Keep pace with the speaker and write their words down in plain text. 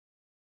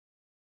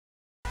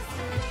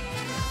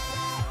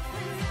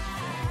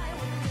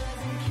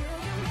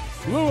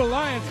Blue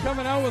Alliance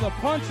coming out with a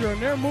puncher,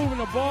 and they're moving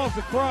the balls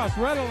across.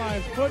 Red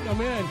Alliance putting them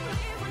in.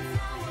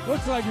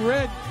 Looks like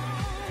Red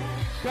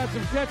got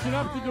some catching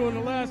up to do in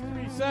the last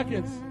 3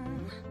 seconds.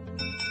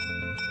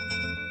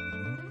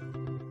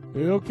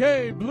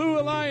 Okay, Blue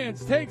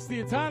Alliance takes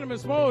the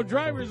autonomous mode.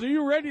 Drivers, are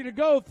you ready to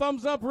go?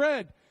 Thumbs up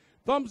Red.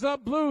 Thumbs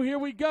up Blue. Here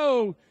we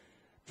go.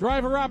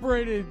 Driver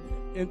operated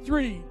in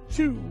 3,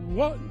 2,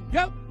 1,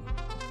 go.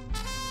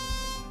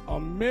 A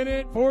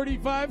minute,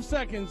 45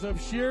 seconds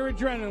of sheer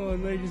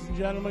adrenaline, ladies and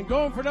gentlemen.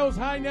 Going for those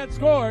high net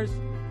scores.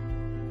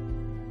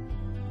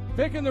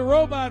 Picking the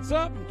robots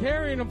up and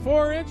carrying them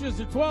 4 inches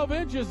to 12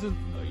 inches.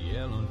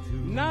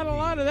 Not a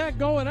lot of that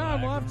going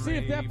on. We'll have to see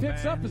if that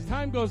picks up as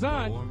time goes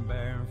on,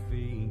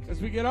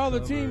 as we get all the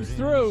teams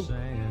through.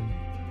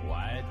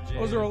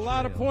 Those are a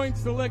lot of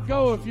points to let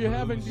go if you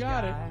haven't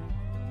got it.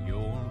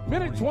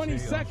 Minute 20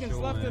 seconds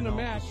left in the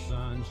match.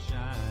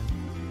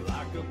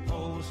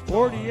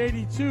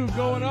 40-82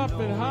 going up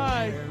and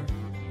high.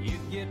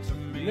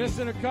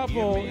 Missing a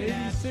couple.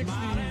 80-60,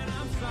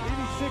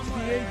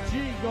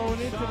 80-68G going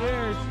into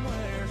theirs.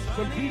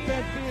 Some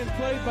defense being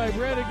played by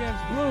Red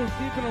against Blue,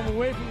 keeping them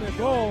away from their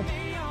goal.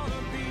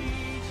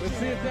 Let's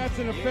see if that's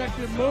an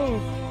effective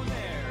move.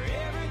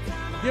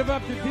 Give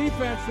up the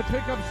defense to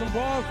pick up some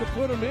balls to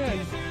put them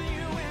in.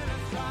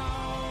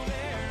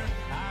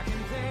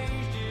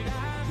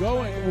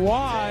 Going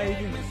wide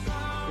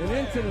and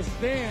into the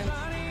stands.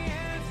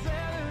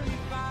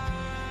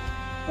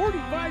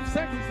 45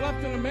 seconds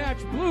left in the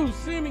match. Blue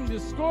seeming to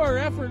score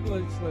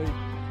effortlessly.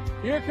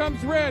 Here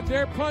comes Red.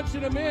 They're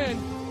punching them in.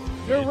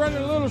 They're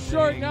running a little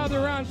short. Now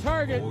they're on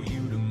target.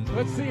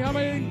 Let's see how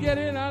many can get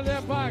in out of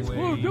that box.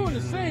 Blue doing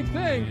the same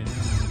thing.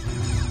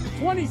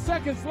 20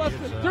 seconds left,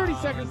 30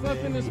 seconds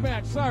left in this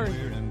match. Sorry.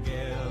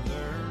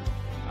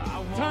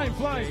 Time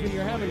flies when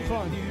you're having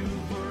fun.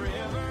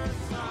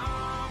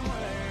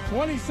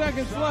 20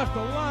 seconds left. A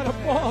lot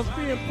of balls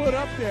being put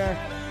up there.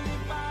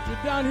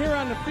 You're down here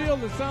on the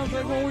field, it sounds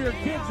like when we were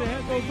kids, they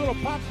had those little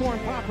popcorn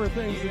popper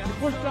things that you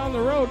push down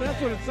the road.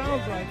 That's what it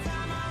sounds like.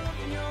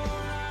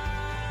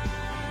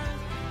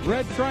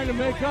 Red trying to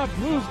make up.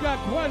 Blue's got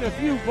quite a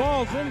few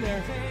balls in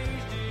there.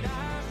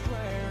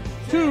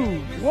 2,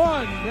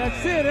 1,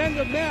 that's it, end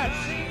of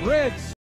match. Red